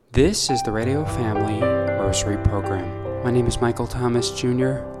This is the Radio Family Rosary Program. My name is Michael Thomas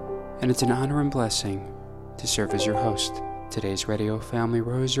Jr., and it's an honor and blessing to serve as your host. Today's Radio Family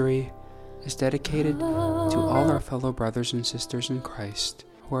Rosary is dedicated to all our fellow brothers and sisters in Christ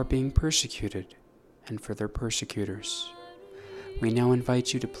who are being persecuted and for their persecutors. We now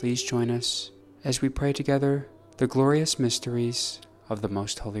invite you to please join us as we pray together the glorious mysteries of the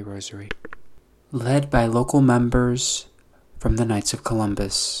Most Holy Rosary, led by local members from the Knights of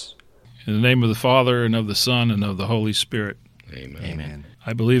Columbus. In the name of the Father, and of the Son, and of the Holy Spirit. Amen. Amen.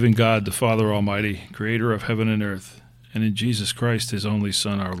 I believe in God, the Father Almighty, creator of heaven and earth, and in Jesus Christ, his only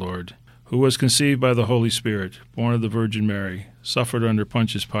Son, our Lord, who was conceived by the Holy Spirit, born of the Virgin Mary, suffered under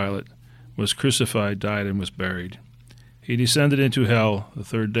Pontius Pilate, was crucified, died, and was buried. He descended into hell. The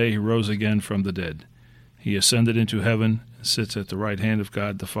third day he rose again from the dead. He ascended into heaven and sits at the right hand of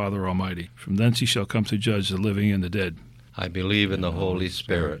God, the Father Almighty. From thence he shall come to judge the living and the dead. I believe in the Holy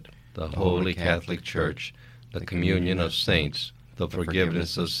Spirit, the Holy Catholic Church, the communion of saints, the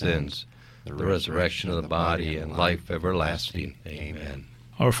forgiveness of sins, the resurrection of the body, and life everlasting. Amen.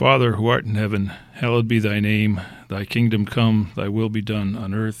 Our Father, who art in heaven, hallowed be thy name. Thy kingdom come, thy will be done,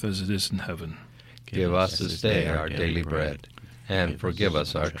 on earth as it is in heaven. Give us this day our daily bread, and forgive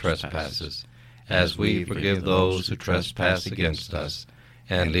us our trespasses, as we forgive those who trespass against us.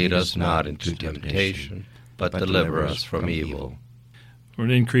 And lead us not into temptation, but deliver us from evil. For an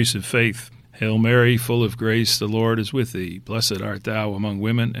increase of faith, Hail Mary, full of grace, the Lord is with thee. Blessed art thou among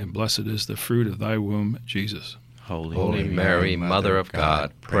women, and blessed is the fruit of thy womb, Jesus. Holy Mary, Mother of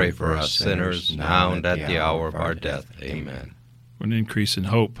God, pray for us sinners, now and at the hour of our death. Amen. For an increase in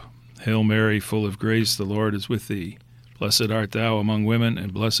hope, Hail Mary, full of grace, the Lord is with thee. Blessed art thou among women,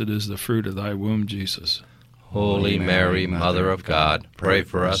 and blessed is the fruit of thy womb, Jesus. Holy Mary, Mother of God, pray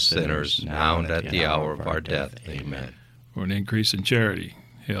for us sinners, now and at the hour of our death. Amen. For an increase in charity,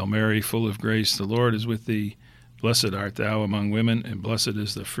 Hail Mary, full of grace, the Lord is with thee. Blessed art thou among women, and blessed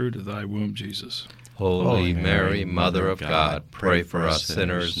is the fruit of thy womb, Jesus. Holy Mary, Mother of God, pray for us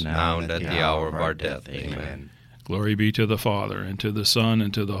sinners, now and at the hour of our death. Amen. Glory be to the Father, and to the Son,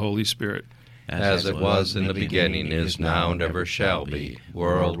 and to the Holy Spirit. As it was in the beginning, is now, and ever shall be,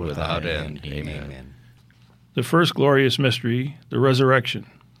 world without end. Amen. The first glorious mystery, the resurrection.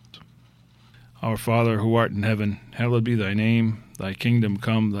 Our Father, who art in heaven, hallowed be thy name. Thy kingdom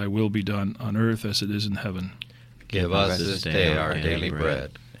come, thy will be done, on earth as it is in heaven. Give us this day our daily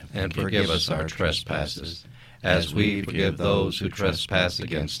bread, and forgive us our trespasses, as we forgive those who trespass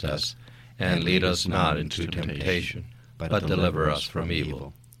against us. And lead us not into temptation, but deliver us from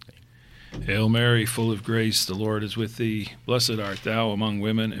evil. Hail Mary, full of grace, the Lord is with thee. Blessed art thou among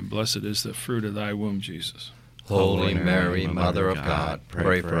women, and blessed is the fruit of thy womb, Jesus. Holy Mary, Mother of God,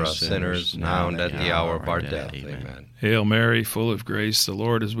 pray for us sinners, now and at the hour of our death. Amen. Hail Mary, full of grace, the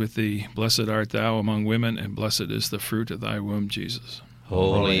Lord is with thee. Blessed art thou among women, and blessed is the fruit of thy womb, Jesus.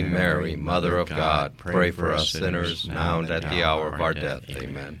 Holy Mary, Mother of God, pray for us sinners, now and at the hour of our death.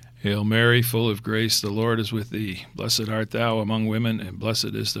 Amen. Hail Mary, full of grace, the Lord is with thee. Blessed art thou among women, and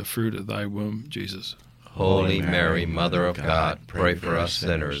blessed is the fruit of thy womb, Jesus. Holy Mary, Mother of God, pray for us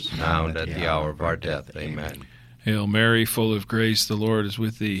sinners, now and at the hour of our death. Amen. Hail Mary, full of grace, the Lord is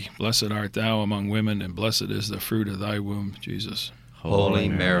with thee. Blessed art thou among women, and blessed is the fruit of thy womb, Jesus. Holy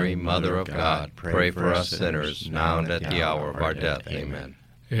Mary, Mother of God, pray for us sinners, now and at the hour of our death. Amen.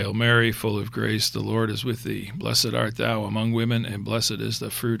 Hail Mary, full of grace, the Lord is with thee. Blessed art thou among women, and blessed is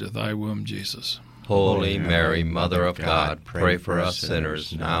the fruit of thy womb, Jesus. Holy Mary, Mother of God, pray for us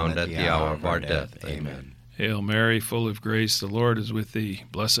sinners, now and at the hour of our death. Amen. Hail Mary, full of grace, the Lord is with thee.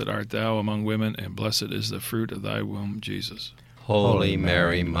 Blessed art thou among women, and blessed is the fruit of thy womb, Jesus. Holy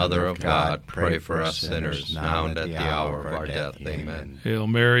Mary, Mother of God, pray for us sinners, now and at the hour of our death. Amen. Hail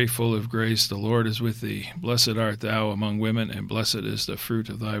Mary, full of grace, the Lord is with thee. Blessed art thou among women, and blessed is the fruit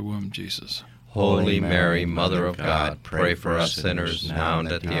of thy womb, Jesus. Holy Mary, Mother of God, pray for us sinners, now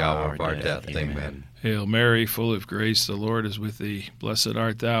and at the hour of our death. Amen. Hail Mary, full of grace, the Lord is with thee. Blessed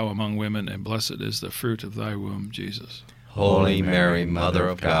art thou among women, and blessed is the fruit of thy womb, Jesus. Holy Mary, Mother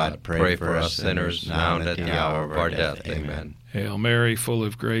of God, pray for us sinners, now and at the hour of our death. Amen. Hail Mary, full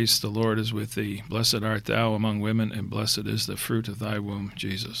of grace, the Lord is with thee. Blessed art thou among women, and blessed is the fruit of thy womb,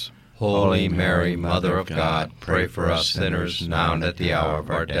 Jesus. Holy Mary, Mother of God, pray for us sinners, now and at the hour of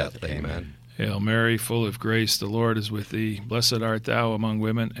our death. Amen. Hail Mary, full of grace, the Lord is with thee. Blessed art thou among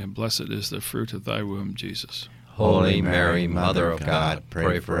women, and blessed is the fruit of thy womb, Jesus. Holy Mary, Mother of God,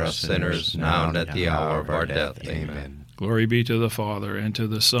 pray for us sinners, now and at the hour of our death. Amen. Glory be to the Father, and to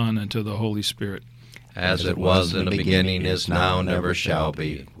the Son, and to the Holy Spirit. As it was in the beginning, is now, and ever shall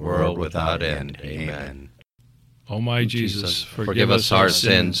be, world without end. Amen. O my Jesus, forgive us our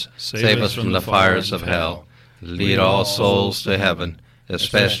sins, save us from the fires of hell, lead all souls to heaven,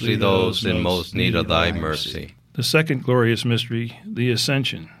 especially those in most need of thy mercy. The second glorious mystery, the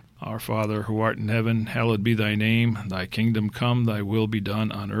Ascension. Our Father, who art in heaven, hallowed be thy name. Thy kingdom come, thy will be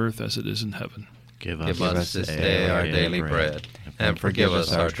done on earth as it is in heaven. Give us this day our daily bread, and forgive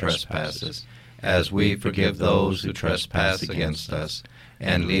us our trespasses, as we forgive those who trespass against us.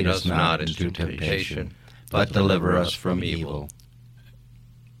 And lead us not into temptation, but deliver us from evil.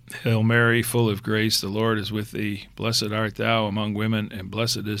 Hail Mary, full of grace, the Lord is with thee. Blessed art thou among women, and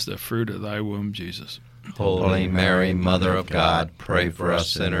blessed is the fruit of thy womb, Jesus. Holy Mary, Mother of God, pray for us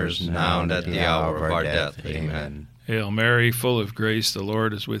sinners, now and at the hour of our death. Amen. Hail Mary, full of grace, the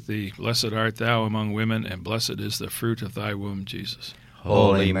Lord is with thee. Blessed art thou among women, and blessed is the fruit of thy womb, Jesus.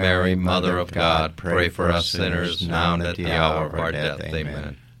 Holy Mary, Mother of God, pray for us sinners, now and at the hour of our death.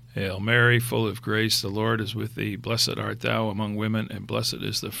 Amen. Hail Mary, full of grace, the Lord is with thee. Blessed art thou among women, and blessed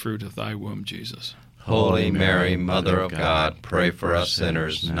is the fruit of thy womb, Jesus. Holy Mary, Mother of God, pray for us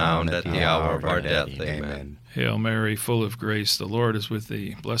sinners, now and at the hour of our death. Amen. Hail Mary, full of grace, the Lord is with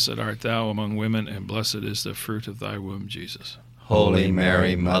thee. Blessed art thou among women, and blessed is the fruit of thy womb, Jesus. Holy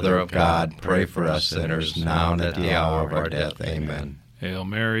Mary, Mother of God, pray for us sinners, now and at the hour of our death. Amen. Hail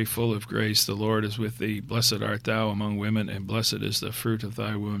Mary, full of grace, the Lord is with thee. Blessed art thou among women, and blessed is the fruit of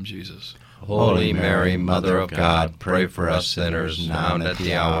thy womb, Jesus. Holy Mary, Mother of God, pray for us sinners, now and at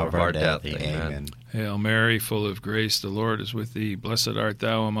the hour of our death. Amen. Hail Mary, full of grace, the Lord is with thee. Blessed art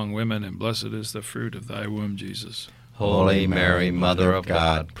thou among women, and blessed is the fruit of thy womb, Jesus. Holy Mary, Mother of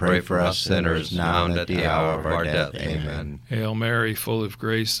God, pray for us sinners, now and at the hour of our death. Amen. Hail Mary, full of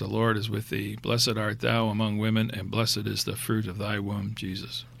grace, the Lord is with thee. Blessed art thou among women, and blessed is the fruit of thy womb,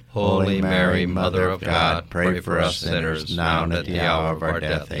 Jesus. Holy Mary, Mother of God, pray for us sinners, now and at the hour of our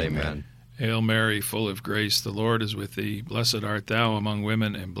death. Amen. Hail Mary, full of grace, the Lord is with thee. Blessed art thou among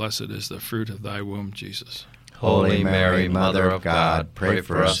women, and blessed is the fruit of thy womb, Jesus. Holy Mary, Mother of God, pray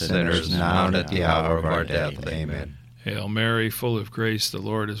for us sinners, now and at the hour of our death. Amen. Hail Mary, full of grace, the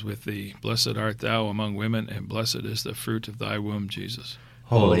Lord is with thee. Blessed art thou among women, and blessed is the fruit of thy womb, Jesus.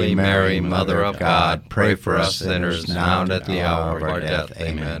 Holy Mary, Mother of God, pray for us sinners, now and at the hour of our death.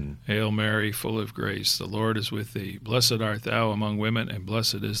 Amen. Hail Mary, full of grace, the Lord is with thee. Blessed art thou among women, and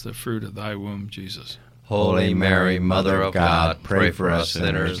blessed is the fruit of thy womb, Jesus. Holy Mary, Mother of God, pray for us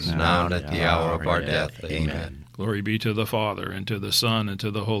sinners, now and at the hour of our death. Amen. Glory be to the Father, and to the Son, and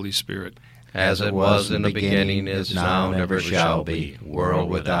to the Holy Spirit. As it was in the beginning, is now, and ever shall be, world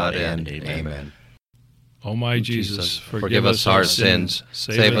without end. Amen. O my Jesus, forgive us our sins,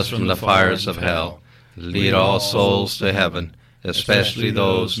 save us from the fires of hell, lead all souls to heaven, especially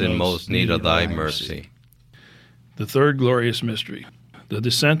those in most need of thy mercy. The third glorious mystery, the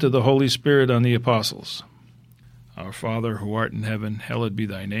descent of the Holy Spirit on the apostles. Our Father, who art in heaven, hallowed be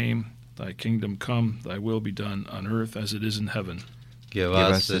thy name. Thy kingdom come, thy will be done on earth as it is in heaven. Give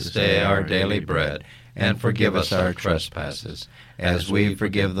us this day our daily bread, and forgive us our trespasses, as we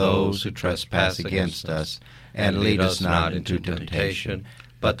forgive those who trespass against us. And lead us not into temptation,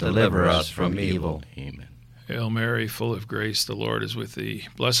 but deliver us from evil. Amen. Hail Mary, full of grace, the Lord is with thee.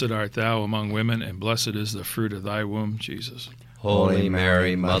 Blessed art thou among women, and blessed is the fruit of thy womb, Jesus. Holy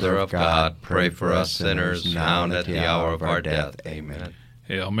Mary, Mother of God, pray for us sinners, now and at the hour of our death. Amen.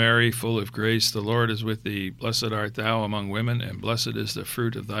 Hail Mary, full of grace, the Lord is with thee. Blessed art thou among women, and blessed is the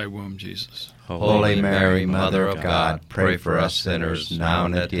fruit of thy womb, Jesus. Holy Mary, Mother of God, pray for us sinners, now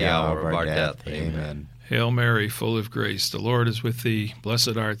and at the hour of our death. Amen. Hail Mary, full of grace, the Lord is with thee.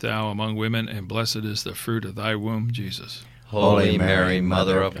 Blessed art thou among women, and blessed is the fruit of thy womb, Jesus. Holy Mary,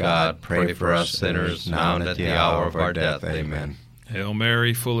 Mother of God, pray for us sinners, now and at the hour of our death. Amen. Hail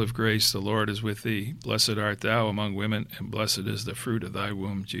Mary, full of grace, the Lord is with thee. Blessed art thou among women, and blessed is the fruit of thy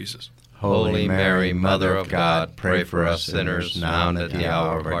womb, Jesus. Holy Mary, Mother of God, pray for us sinners, now and at the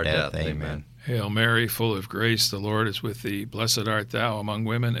hour of our death. Amen. Hail Mary, full of grace, the Lord is with thee. Blessed art thou among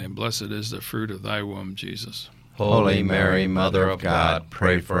women, and blessed is the fruit of thy womb, Jesus. Holy Mary, Mother of God,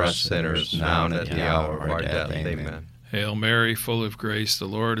 pray for us sinners, now and at the hour of our death. Amen. Hail Mary, full of grace, the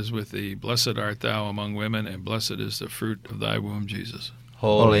Lord is with thee. Blessed art thou among women, and blessed is the fruit of thy womb, Jesus.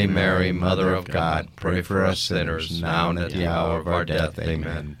 Holy Mary, Mother of God, pray for us sinners, now and at the hour of our death.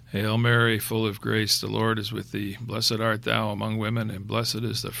 Amen. Hail Mary, full of grace, the Lord is with thee. Blessed art thou among women, and blessed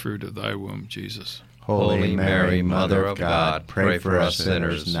is the fruit of thy womb, Jesus. Holy Mary, Mother of God, pray for us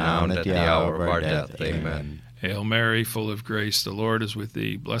sinners, now and at the hour of our death. Amen. Hail Mary, full of grace, the Lord is with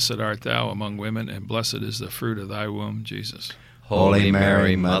thee. Blessed art thou among women, and blessed is the fruit of thy womb, Jesus. Holy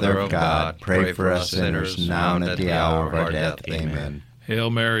Mary, Mother of God, pray for us sinners, now and at the hour of our death. Amen.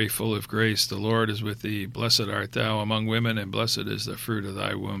 Hail Mary, full of grace, the Lord is with thee. Blessed art thou among women, and blessed is the fruit of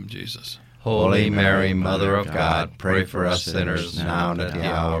thy womb, Jesus. Holy Mary, Mother of God, pray for us sinners, now and at the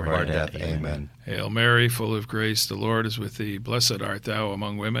hour of our death. Amen. Hail Mary, full of grace, the Lord is with thee. Blessed art thou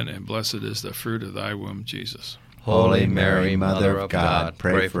among women, and blessed is the fruit of thy womb, Jesus. Holy Mary, Mother of God,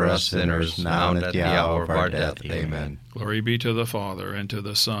 pray for us sinners, now and at the hour of our death. Amen. Glory be to the Father, and to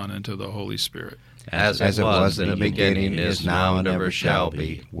the Son, and to the Holy Spirit. As it was in the beginning, is now, and ever shall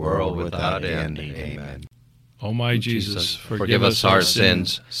be, world without end. Amen. O my Jesus, forgive us our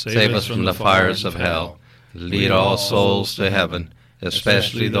sins, save us from the fires of hell, lead all souls to heaven,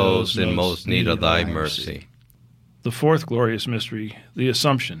 especially those in most need of thy mercy. The fourth glorious mystery, the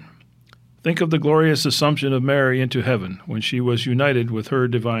Assumption. Think of the glorious Assumption of Mary into heaven when she was united with her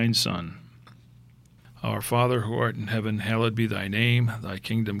divine Son. Our Father, who art in heaven, hallowed be thy name. Thy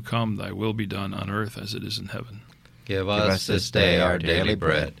kingdom come, thy will be done on earth as it is in heaven. Give us this day our daily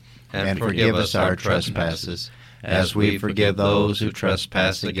bread, and forgive us our trespasses, as we forgive those who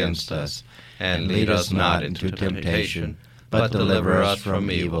trespass against us. And lead us not into temptation, but deliver us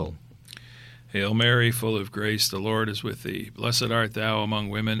from evil. Hail Mary, full of grace, the Lord is with thee. Blessed art thou among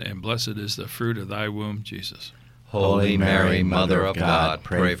women, and blessed is the fruit of thy womb, Jesus. Holy Mary, Mother of God,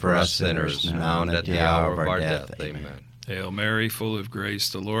 pray for us sinners, now and at the hour of our death. Amen. Hail Mary, full of grace,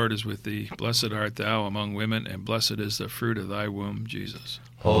 the Lord is with thee. Blessed art thou among women, and blessed is the fruit of thy womb, Jesus.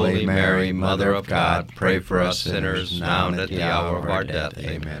 Holy Mary, Mother of God, pray for us sinners, now and at the hour of our death.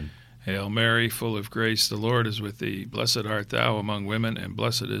 Amen. Hail Mary, full of grace, the Lord is with thee. Blessed art thou among women, and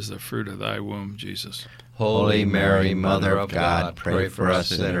blessed is the fruit of thy womb, Jesus. Holy Mary, Mother of God, pray for us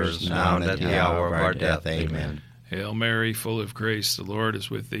sinners, now and at the hour of our death. Amen. Hail Mary, full of grace, the Lord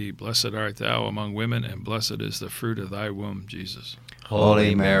is with thee. Blessed art thou among women, and blessed is the fruit of thy womb, Jesus.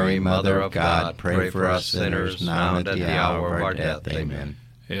 Holy Mary, Mother of God, pray for us sinners, now and at the hour of our death. Amen.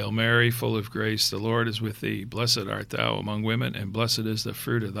 Hail Mary, full of grace, the Lord is with thee. Blessed art thou among women, and blessed is the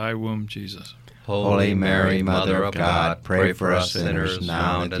fruit of thy womb, Jesus. Holy Mary, Mother of God, pray for us sinners,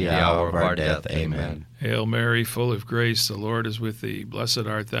 now and at the hour of our death. Amen. Hail Mary, full of grace, the Lord is with thee. Blessed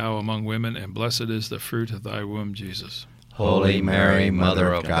art thou among women, and blessed is the fruit of thy womb, Jesus. Holy Mary,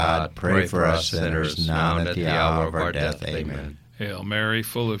 Mother of God, pray for us sinners, now and at the hour of our death. Amen. Hail Mary,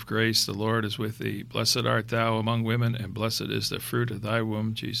 full of grace, the Lord is with thee. Blessed art thou among women, and blessed is the fruit of thy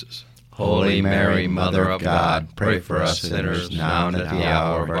womb, Jesus. Holy Mary, Mother of God, pray for us sinners, now and at the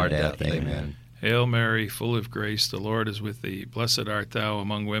hour of our death. Amen. Hail Mary, full of grace, the Lord is with thee. Blessed art thou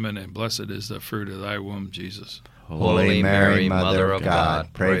among women, and blessed is the fruit of thy womb, Jesus. Holy Mary, Mother of God,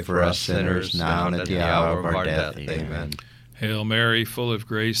 pray for us sinners, now and at the hour of our death. Amen. Hail Mary, full of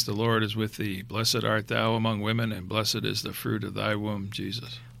grace, the Lord is with thee. Blessed art thou among women, and blessed is the fruit of thy womb,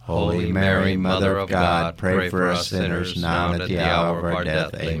 Jesus. Holy Mary, Mother of God, pray for us sinners, now and at the hour of our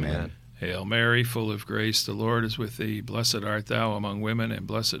death. Amen. Hail Mary, full of grace, the Lord is with thee. Blessed art thou among women, and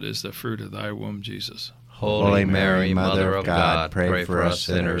blessed is the fruit of thy womb, Jesus. Holy Mary, Mother of God, pray for us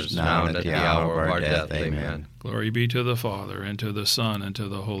sinners, now and at the hour of our death. Amen. Glory be to the Father, and to the Son, and to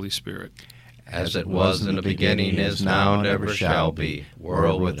the Holy Spirit. As it was in the beginning, is now, and ever shall be,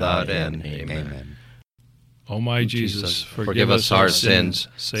 world without end. Amen. O my Jesus, forgive us our sins,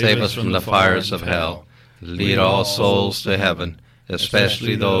 save us from the fires of hell, lead all souls to heaven,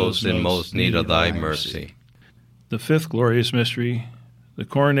 especially those in most need of thy mercy. The fifth glorious mystery, the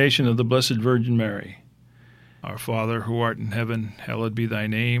coronation of the Blessed Virgin Mary. Our Father, who art in heaven, hallowed be thy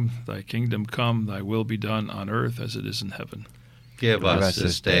name. Thy kingdom come, thy will be done on earth as it is in heaven. Give us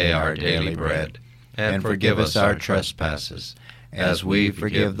this day our daily bread, and forgive us our trespasses, as we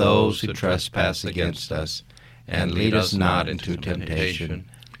forgive those who trespass against us. And lead us not into temptation,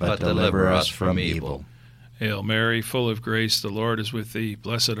 but deliver us from evil. Hail Mary, full of grace, the Lord is with thee.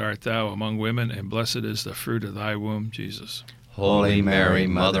 Blessed art thou among women, and blessed is the fruit of thy womb, Jesus. Holy Mary,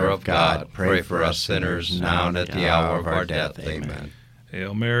 Mother of God, pray for us sinners, now and at the hour of our death. Amen.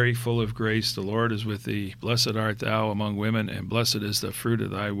 Hail Mary, full of grace, the Lord is with thee. Blessed art thou among women, and blessed is the fruit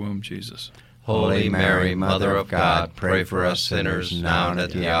of thy womb, Jesus. Holy Mary, Mother of God, pray for us sinners, now and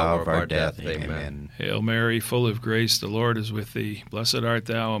at the hour of our death. Amen. Hail Mary, full of grace, the Lord is with thee. Blessed art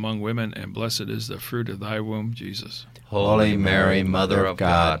thou among women, and blessed is the fruit of thy womb, Jesus. Holy Mary, Mother of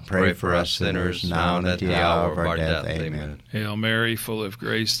God, pray for us sinners, now and at the hour of our death. Amen. Hail Mary, full of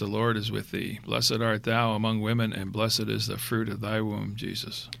grace, the Lord is with thee. Blessed art thou among women, and blessed is the fruit of thy womb,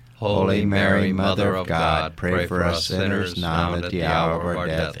 Jesus. Holy Mary, Mother of God, pray for us sinners, now and at the hour of our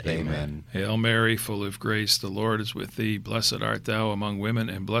death. Amen. Hail Mary, full of grace, the Lord is with thee. Blessed art thou among women,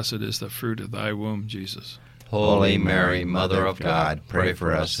 and blessed is the fruit of thy womb, Jesus. Holy Mary, Mother of God, pray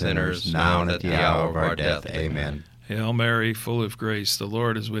for us sinners, now and at the hour of our death. Amen. Hail Mary, full of grace, the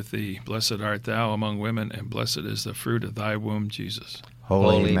Lord is with thee. Blessed art thou among women, and blessed is the fruit of thy womb, Jesus.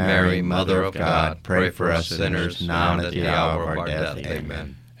 Holy Mary, Mother of God, pray for us sinners, now and at the hour of our death.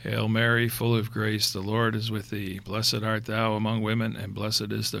 Amen. Hail Mary, full of grace, the Lord is with thee. Blessed art thou among women, and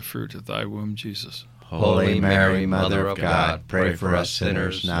blessed is the fruit of thy womb, Jesus. Holy Mary, Mother of God, pray for us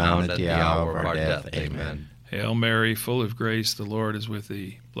sinners, now and at the hour of our death. Amen. Hail Mary, full of grace, the Lord is with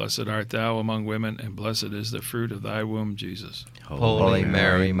thee. Blessed art thou among women, and blessed is the fruit of thy womb, Jesus. Holy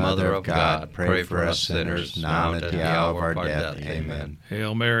Mary, Mother of God, pray for us sinners, now and at the hour of our death. Amen.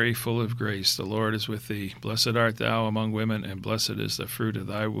 Hail Mary, full of grace, the Lord is with thee. Blessed art thou among women, and blessed is the fruit of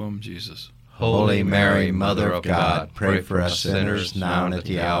thy womb, Jesus. Holy Mary, Mother of God, pray for us sinners, now and at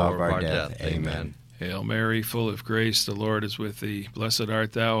the hour of our death. Amen. Hail Mary, full of grace, the Lord is with thee. Blessed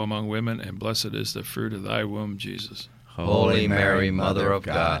art thou among women, and blessed is the fruit of thy womb, Jesus. Holy Mary, Mother of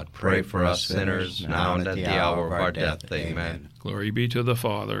God, pray for us sinners, now and at the hour of our death. Amen. Glory be to the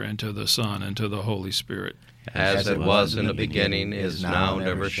Father, and to the Son, and to the Holy Spirit. As it was in the beginning, is now, and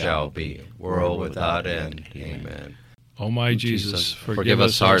ever shall be, world without end. Amen. O my Jesus, forgive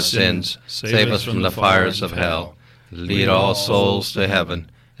us our sins, save us from the fires of hell, lead all souls to heaven,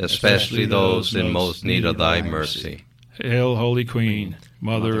 especially those in most need of thy mercy. Hail, Holy Queen,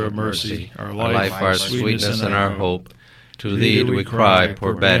 Mother of mercy, our life, our sweetness, and our hope. To thee do we cry,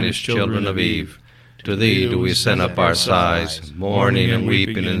 poor banished children of Eve. To thee do we send up our sighs, mourning and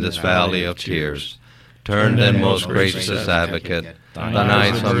weeping in this valley of tears. Turn then, most gracious Advocate, thine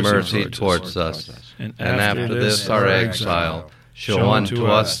eyes of mercy towards us, and after this our exile, show unto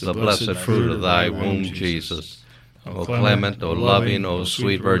us the blessed fruit of thy womb, Jesus. O clement, O loving, O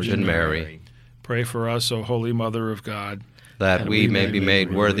sweet Virgin Mary, pray for us, O Holy Mother of God, that we may be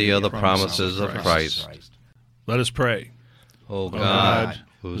made worthy of the promises of Christ. Let us pray. O God,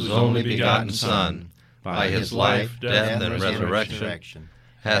 whose only begotten Son, by his life, death, and resurrection,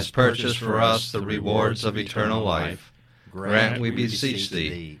 has purchased for us the rewards of eternal life, grant, we beseech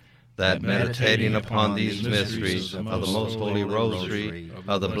thee, that meditating upon these mysteries of the most holy rosary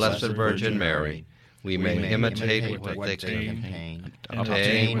of the Blessed Virgin Mary, we may imitate what they contain,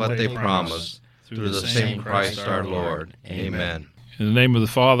 obtain what they promise, through the same Christ our Lord. Amen. In the name of the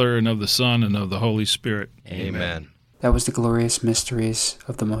Father, and of the Son, and of the Holy Spirit. Amen. That was the glorious mysteries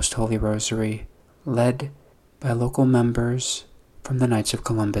of the Most Holy Rosary, led by local members from the Knights of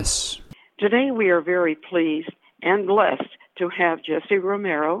Columbus. Today we are very pleased and blessed to have Jesse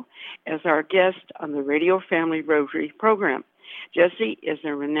Romero as our guest on the Radio Family Rosary program. Jesse is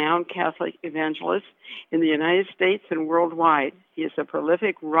a renowned Catholic evangelist in the United States and worldwide. He is a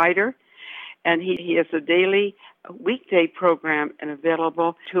prolific writer, and he has a daily weekday program and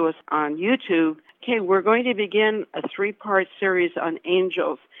available to us on YouTube. Okay, we're going to begin a 3-part series on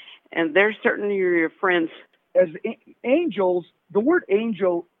angels, and they're certainly your friends. As angels, the word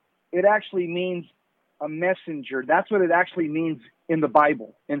angel, it actually means a messenger. That's what it actually means in the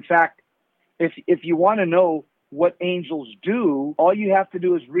Bible. In fact, if you want to know what angels do, all you have to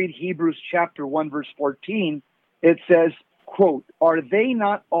do is read Hebrews chapter 1, verse 14. It says, quote, "Are they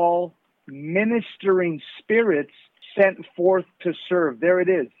not all ministering spirits sent forth to serve?" There it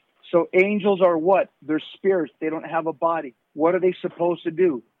is. So angels are what? They're spirits. They don't have a body. What are they supposed to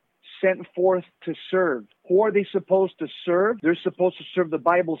do? Sent forth to serve. Who are they supposed to serve? They're supposed to serve, the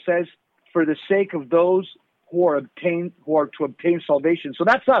Bible says, for the sake of those who are to obtain salvation. So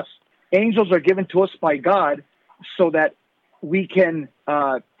that's us. Angels are given to us by God so that we can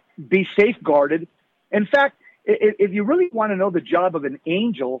be safeguarded. In fact, if you really want to know the job of an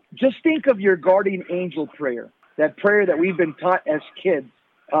angel, just think of your guardian angel prayer, that prayer that we've been taught as kids.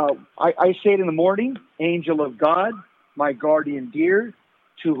 I say it in the morning: Angel of God, my guardian dear,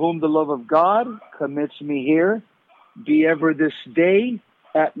 to whom the love of God commits me here, be ever this day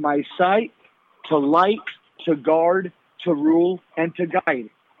at my sight, to light, to guard, to rule, and to guide.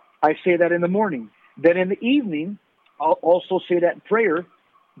 I say that in the morning. Then in the evening, I'll also say that prayer,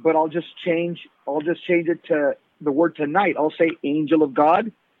 but I'll just change it to the word tonight. I'll say, Angel of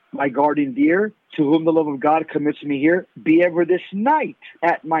God, my guardian dear, to whom the love of God commits me here, be ever this night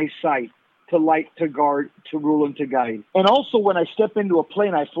at my sight, to light, to guard, to rule, and to guide. And also when I step into a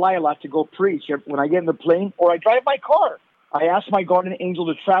plane, I fly a lot to go preach. When I get in the plane or I drive my car, I ask my guardian angel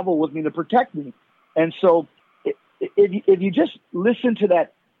to travel with me to protect me. And so if you just listen to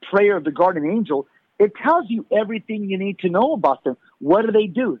that prayer of the guardian angel, it tells you everything you need to know about them. What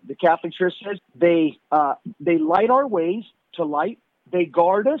do? The Catholic Church says they light our ways, to light. They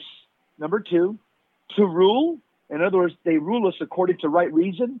guard us, number 2, to rule. In other words, they rule us according to right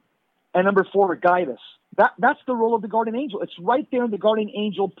reason. And number 4, guide us. That's the role of the guardian angel. It's right there in the guardian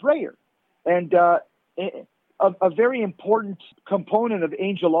angel prayer. And a very important component of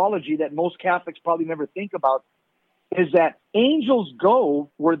angelology that most Catholics probably never think about is that angels go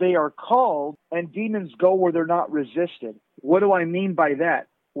where they are called and demons go where they're not resisted. What do I mean by that?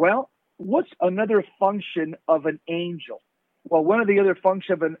 Well, what's another function of an angel? Well, one of the other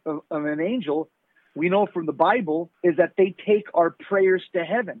functions of an angel, we know from the Bible, is that they take our prayers to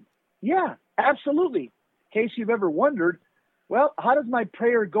heaven. Yeah, absolutely. In case you've ever wondered, well, how does my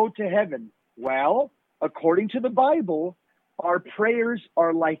prayer go to heaven? Well, according to the Bible, our prayers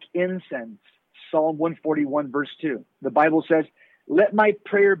are like incense. Psalm 141, verse 2. The Bible says, "Let my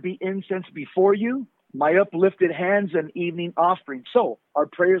prayer be incense before you, my uplifted hands an evening offering." So, our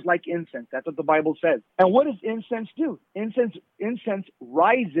prayers like incense. That's what the Bible says. And what does incense do? Incense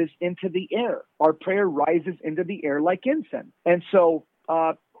rises into the air. Our prayer rises into the air like incense. And so,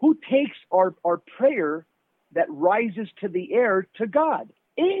 who takes our prayer that rises to the air to God?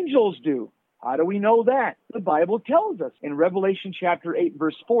 Angels do. How do we know that? The Bible tells us. In Revelation chapter 8,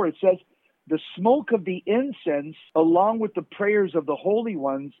 verse 4, it says, "The smoke of the incense, along with the prayers of the holy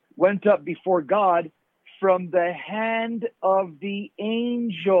ones, went up before God from the hand of the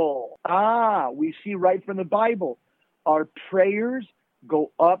angel." We see right from the Bible. Our prayers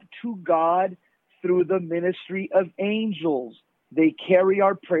go up to God through the ministry of angels. They carry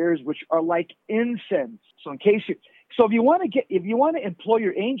our prayers, which are like incense. So if you want to employ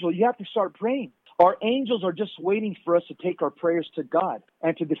your angel, you have to start praying. Our angels are just waiting for us to take our prayers to God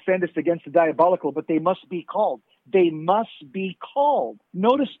and to defend us against the diabolical, but they must be called. They must be called.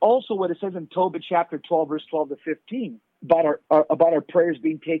 Notice also what it says in Tobit chapter 12, verse 12 to 15, about our prayers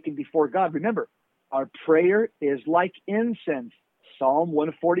being taken before God. Remember, our prayer is like incense. Psalm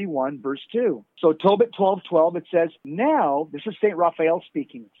 141, verse 2. So Tobit 12:12, it says, "Now," this is St. Raphael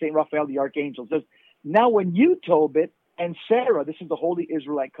speaking, St. Raphael the archangel, says, "Now when you, Tobit, and Sarah," this is the holy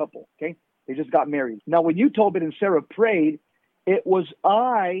Israelite couple, okay? They just got married. "Now when you, Tobit, and Sarah prayed, it was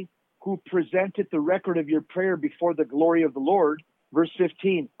I who presented the record of your prayer before the glory of the Lord." Verse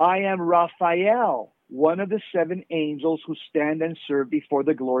 15, "I am Raphael, one of the 7 angels who stand and serve before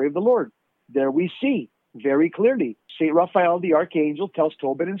the glory of the Lord." There we see very clearly. St. Raphael, the archangel, tells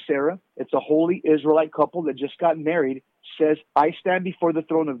Tobit and Sarah, it's a holy Israelite couple that just got married, says, "I stand before the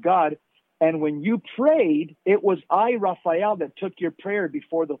throne of God. And when you prayed, it was I, Raphael, that took your prayer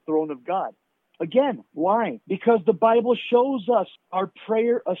before the throne of God." Again, why? Because the Bible shows us our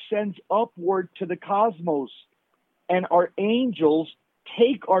prayer ascends upward to the cosmos, and our angels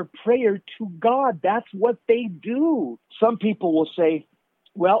take our prayer to God. That's what they do. Some people will say,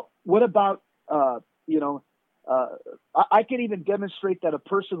 well, what about, I can even demonstrate that a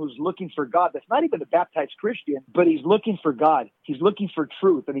person who's looking for God, that's not even a baptized Christian, but he's looking for God. He's looking for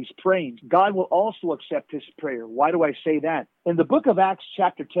truth and he's praying. God will also accept his prayer. Why do I say that? In the book of Acts,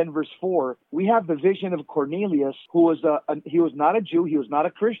 chapter 10, verse 4, we have the vision of Cornelius, who was he was not a Jew, he was not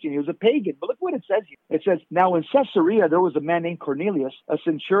a Christian, he was a pagan. But look what it says here. It says, "Now in Caesarea, there was a man named Cornelius, a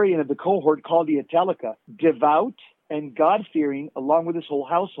centurion of the cohort called the Italica, devout and God-fearing, along with his whole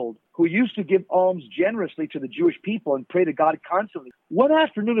household, who used to give alms generously to the Jewish people and pray to God constantly. One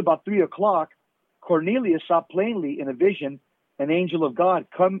afternoon about 3 o'clock, Cornelius saw plainly in a vision an angel of God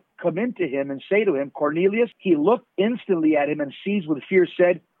come into him and say to him, 'Cornelius.' He looked instantly at him and seized with fear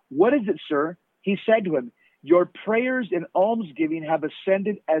said, 'What is it, sir?' He said to him, 'Your prayers and almsgiving have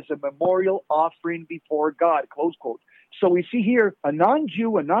ascended as a memorial offering before God.'" Close quote. So we see here a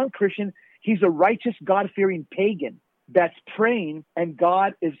non-Jew, a non-Christian, he's a righteous, God-fearing pagan that's praying, and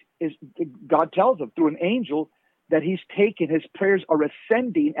God tells him through an angel that he's taken, his prayers are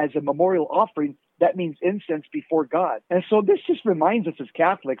ascending as a memorial offering. That means incense before God. And so this just reminds us as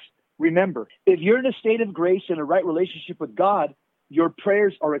Catholics, remember, if you're in a state of grace and a right relationship with God, your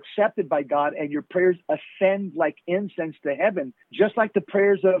prayers are accepted by God and your prayers ascend like incense to heaven, just like the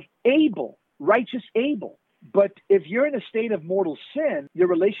prayers of Abel, righteous Abel. But if you're in a state of mortal sin, your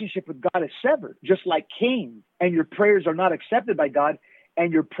relationship with God is severed, just like Cain, and your prayers are not accepted by God,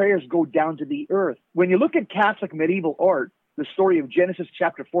 and your prayers go down to the earth. When you look at Catholic medieval art, the story of Genesis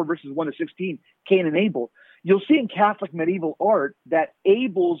chapter 4, verses 1 to 16, Cain and Abel, you'll see in Catholic medieval art that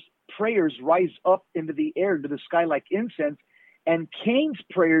Abel's prayers rise up into the air, into the sky like incense, and Cain's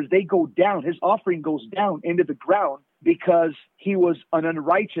prayers, they go down. His offering goes down into the ground because he was an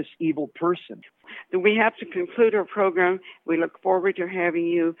unrighteous, evil person. We have to conclude our program. We look forward to having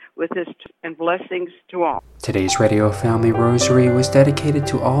you with us, and blessings to all. Today's Radio Family Rosary was dedicated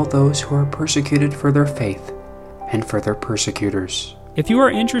to all those who are persecuted for their faith and for their persecutors. If you are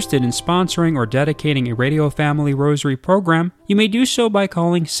interested in sponsoring or dedicating a Radio Family Rosary program, you may do so by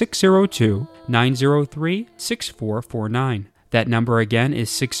calling 602-903-6449. That number again is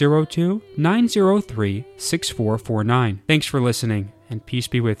 602-903-6449. Thanks for listening, and peace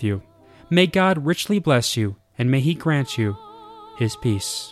be with you. May God richly bless you, and may He grant you His peace.